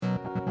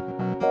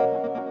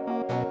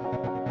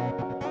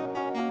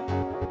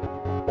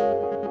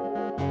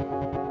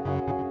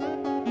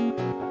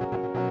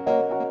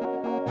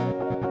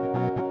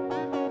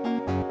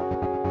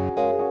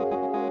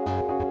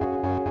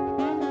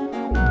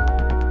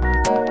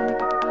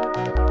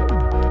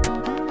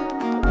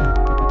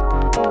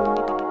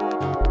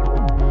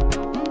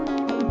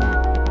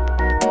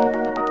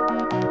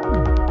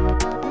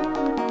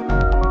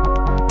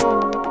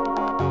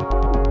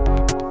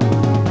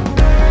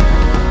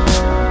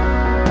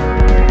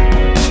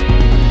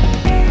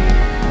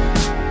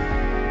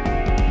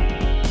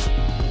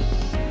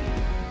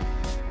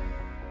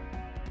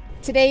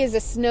today is a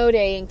snow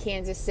day in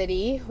Kansas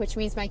City, which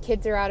means my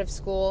kids are out of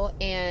school,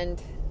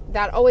 and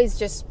that always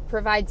just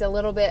provides a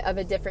little bit of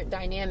a different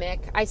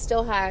dynamic. I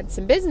still had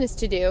some business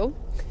to do.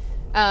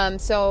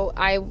 So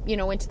I,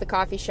 went to the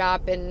coffee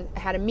shop and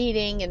had a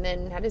meeting and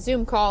then had a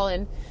Zoom call.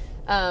 And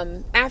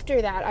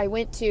after that, I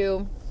went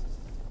to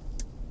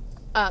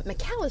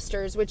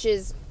McAllister's, which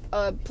is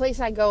a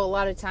place I go a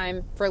lot of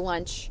time for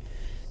lunch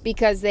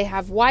because they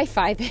have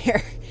Wi-Fi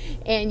there.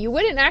 And you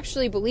wouldn't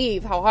actually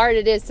believe how hard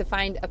it is to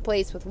find a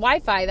place with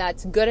Wi-Fi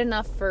that's good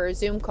enough for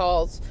Zoom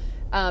calls,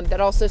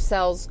 that also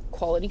sells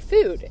quality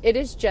food. It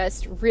is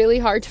just really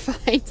hard to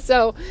find.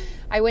 So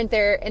I went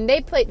there, and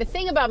the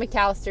thing about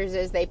McAllister's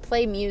is they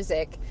play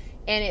music,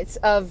 and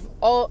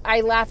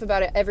I laugh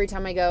about it every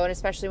time I go, and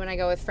especially when I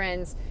go with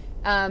friends.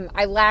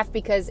 I laugh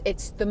because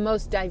it's the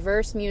most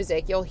diverse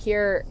music. You'll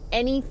hear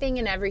anything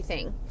and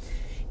everything.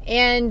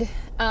 And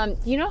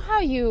you know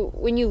how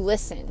when you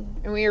listen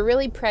and when you're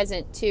really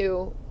present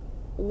to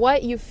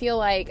what you feel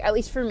like, at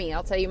least for me,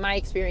 I'll tell you my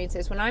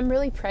experiences, when I'm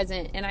really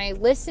present and I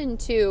listen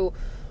to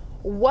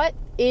what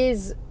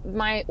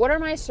are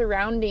my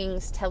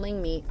surroundings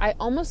telling me, I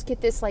almost get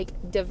this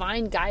like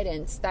divine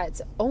guidance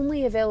that's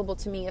only available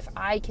to me if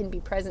I can be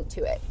present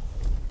to it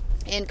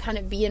and kind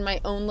of be in my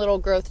own little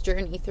growth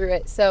journey through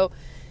it. So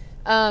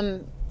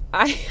I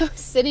was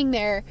sitting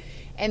there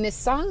and this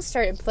song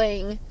started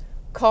playing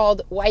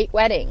called White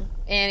Wedding.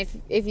 And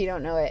if you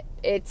don't know it,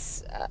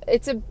 it's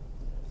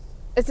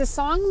a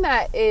song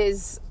that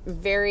is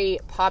very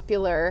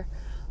popular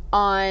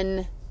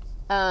on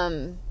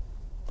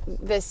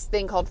this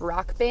thing called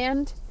Rock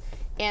Band.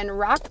 And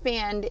Rock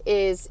Band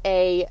is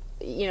a,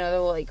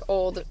 like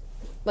old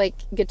like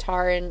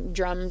guitar and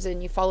drums,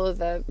 and you follow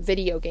the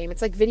video game.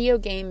 It's like video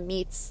game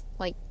meets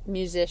like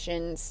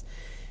musicians,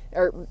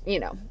 or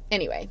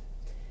anyway.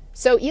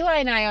 So Eli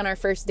and I, on our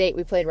first date,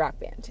 we played Rock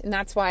Band, and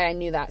that's why I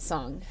knew that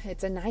song.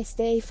 It's a nice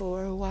day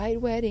for a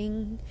white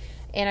wedding.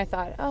 And I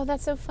thought, oh,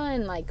 that's so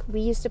fun. Like,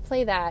 we used to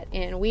play that,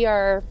 and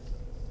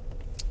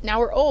now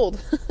we're old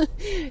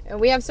and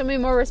we have so many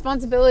more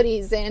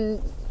responsibilities.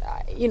 And,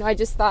 I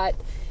just thought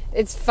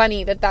it's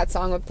funny that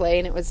song would play,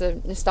 and it was a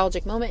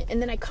nostalgic moment.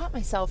 And then I caught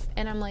myself,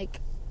 and I'm like,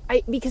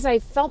 because I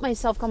felt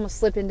myself almost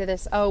slip into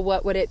this,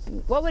 what would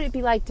it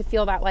be like to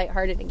feel that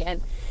lighthearted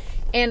again?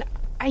 And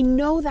I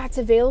know that's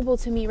available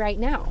to me right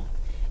now.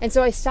 And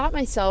so I stopped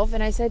myself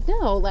and I said,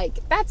 no, like,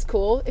 that's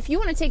cool. If you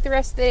want to take the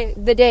rest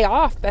of the day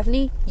off,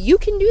 Bethany, you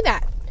can do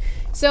that.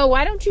 So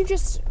why don't you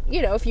just,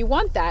 if you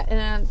want that?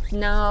 And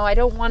no, I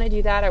don't want to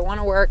do that. I want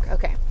to work.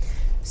 Okay.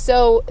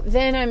 So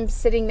then I'm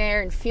sitting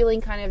there and feeling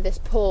kind of this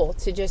pull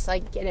to just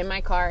like get in my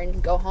car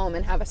and go home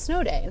and have a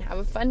snow day and have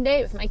a fun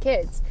day with my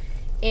kids.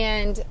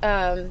 And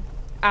then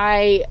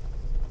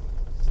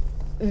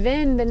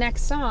the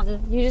next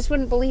song, you just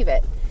wouldn't believe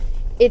it.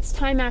 It's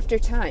Time After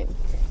Time.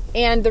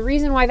 And the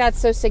reason why that's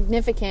so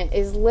significant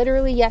is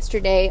literally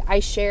yesterday I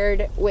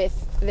shared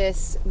with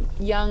this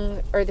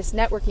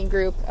networking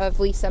group of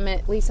Lee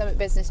Summit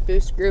Business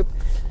Boost group.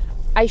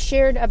 I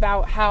shared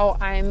about how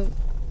I'm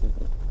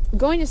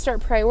going to start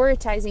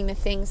prioritizing the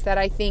things that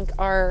I think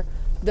are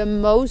the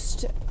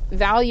most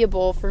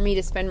valuable for me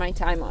to spend my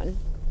time on.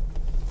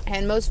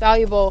 And most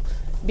valuable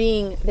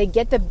being they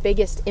get the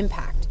biggest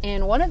impact.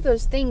 And one of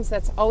those things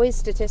that's always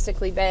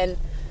statistically been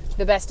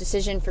the best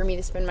decision for me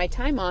to spend my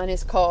time on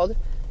is called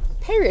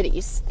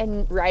parodies,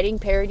 and writing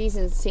parodies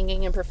and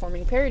singing and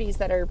performing parodies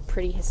that are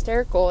pretty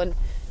hysterical and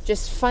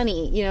just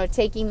funny,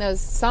 taking those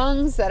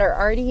songs that are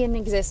already in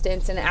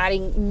existence and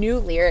adding new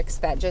lyrics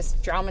that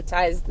just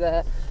dramatize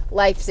the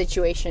life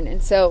situation.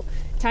 And so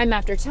Time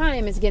After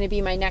Time is going to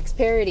be my next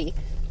parody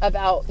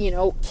about,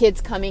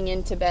 kids coming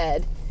into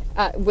bed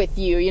with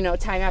you,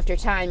 time after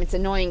time. It's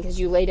annoying because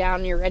you lay down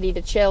and you're ready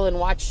to chill and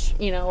watch,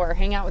 or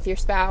hang out with your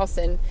spouse,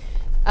 and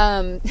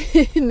and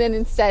then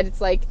instead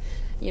it's like,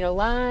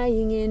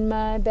 lying in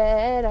my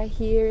bed, I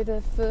hear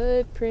the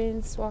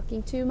footprints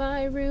walking to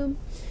my room,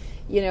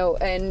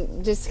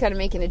 and just kind of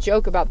making a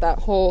joke about that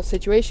whole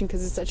situation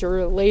because it's such a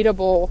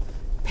relatable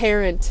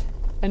parent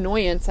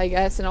annoyance, I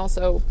guess, and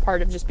also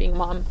part of just being a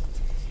mom.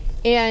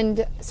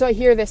 And so I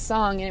hear this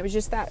song, and it was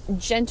just that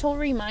gentle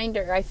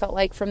reminder, I felt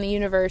like, from the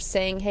universe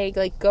saying, hey,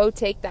 like, go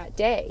take that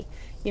day,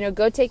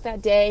 go take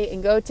that day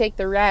and go take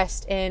the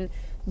rest and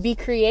be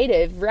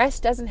creative.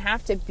 Rest doesn't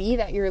have to be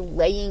that you're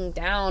laying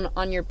down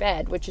on your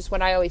bed, which is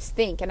what I always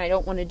think, and I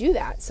don't want to do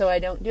that, so I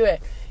don't do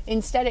it.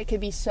 Instead, it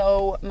could be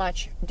so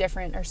much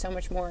different or so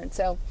much more. And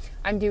so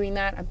I'm doing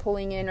that. I'm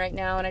pulling in right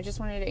now, and I just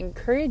wanted to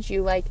encourage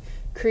you, like,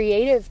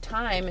 creative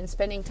time and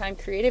spending time,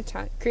 creative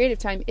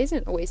time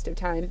isn't a waste of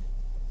time.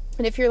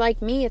 And if you're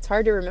like me, it's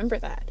hard to remember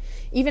that.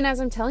 Even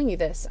as I'm telling you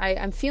this,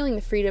 I'm feeling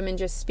the freedom in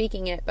just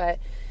speaking it, but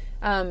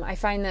I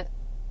find that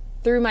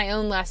through my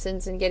own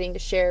lessons and getting to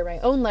share my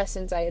own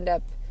lessons, I end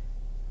up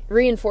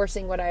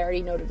reinforcing what I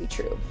already know to be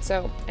true.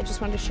 So I just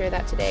wanted to share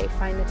that today.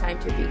 Find the time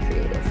to be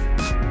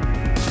creative.